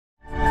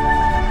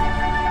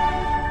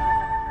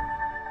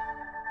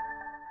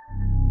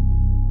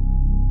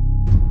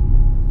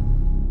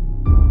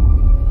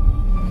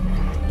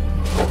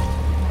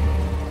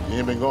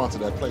gone to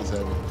that place, have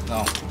you?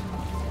 No.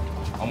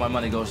 All my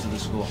money goes to the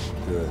school.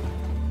 Good.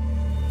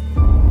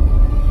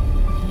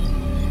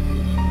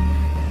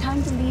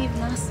 Time to leave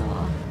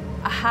Nassau.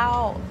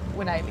 How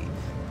would I leave?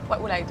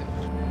 What would I do?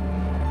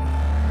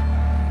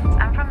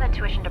 I'm from the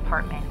tuition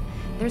department.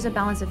 There's a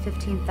balance of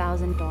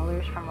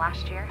 $15,000 from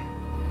last year.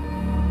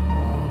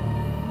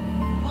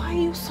 Why are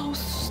you so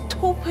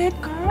stupid,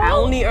 girl? I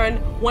only earn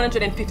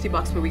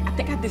 $150 per week. I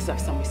think I deserve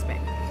some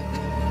respect.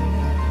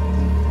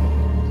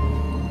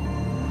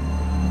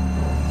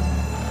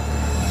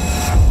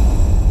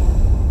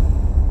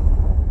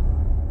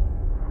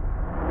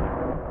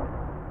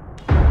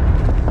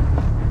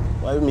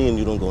 Why me and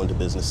you don't go into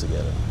business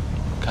together?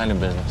 What kind of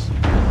business?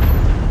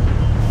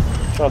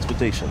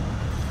 Transportation,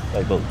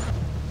 by boat.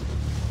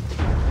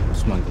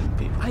 Smuggling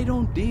people. I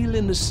don't deal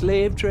in the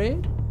slave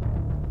trade.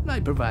 I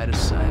provide a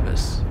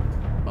service,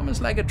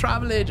 almost like a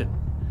travel agent.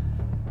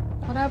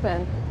 What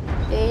happened?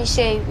 They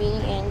say we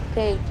ain't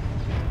paid.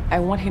 I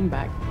want him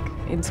back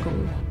in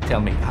school. Tell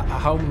me,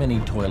 how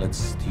many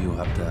toilets do you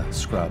have to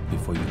scrub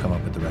before you come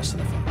up with the rest of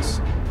the funds?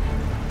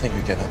 I think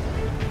we get it.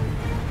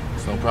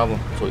 It's no problem.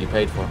 It's what you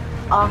paid for.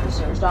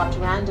 Officers stopped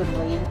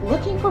randomly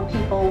looking for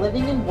people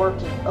living and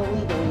working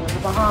illegally in the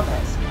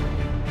Bahamas.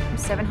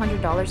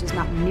 $700 is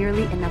not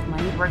nearly enough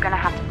money. We're gonna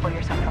have to pull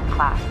yourself from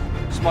class.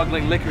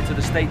 Smuggling liquor to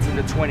the States in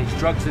the 20s,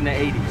 drugs in the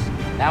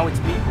 80s. Now it's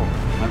people.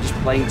 I'm just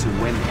playing to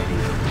win,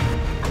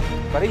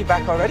 Eddie. Buddy, you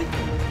back already?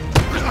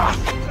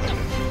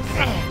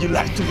 You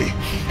lied to me.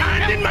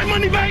 I need my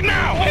money back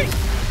now! Wait!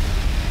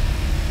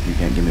 You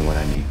can't give me what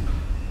I need.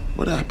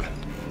 What happened?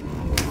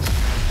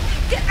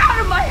 Get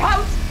out of my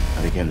house!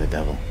 I became the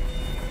devil.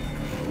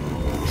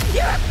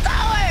 You're a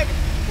coward!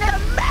 You're a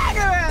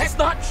murderer! That's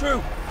not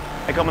true!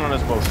 Hey, coming on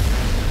this boat.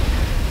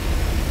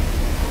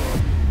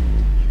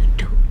 You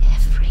do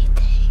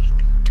everything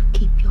to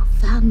keep your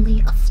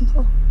family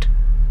afloat.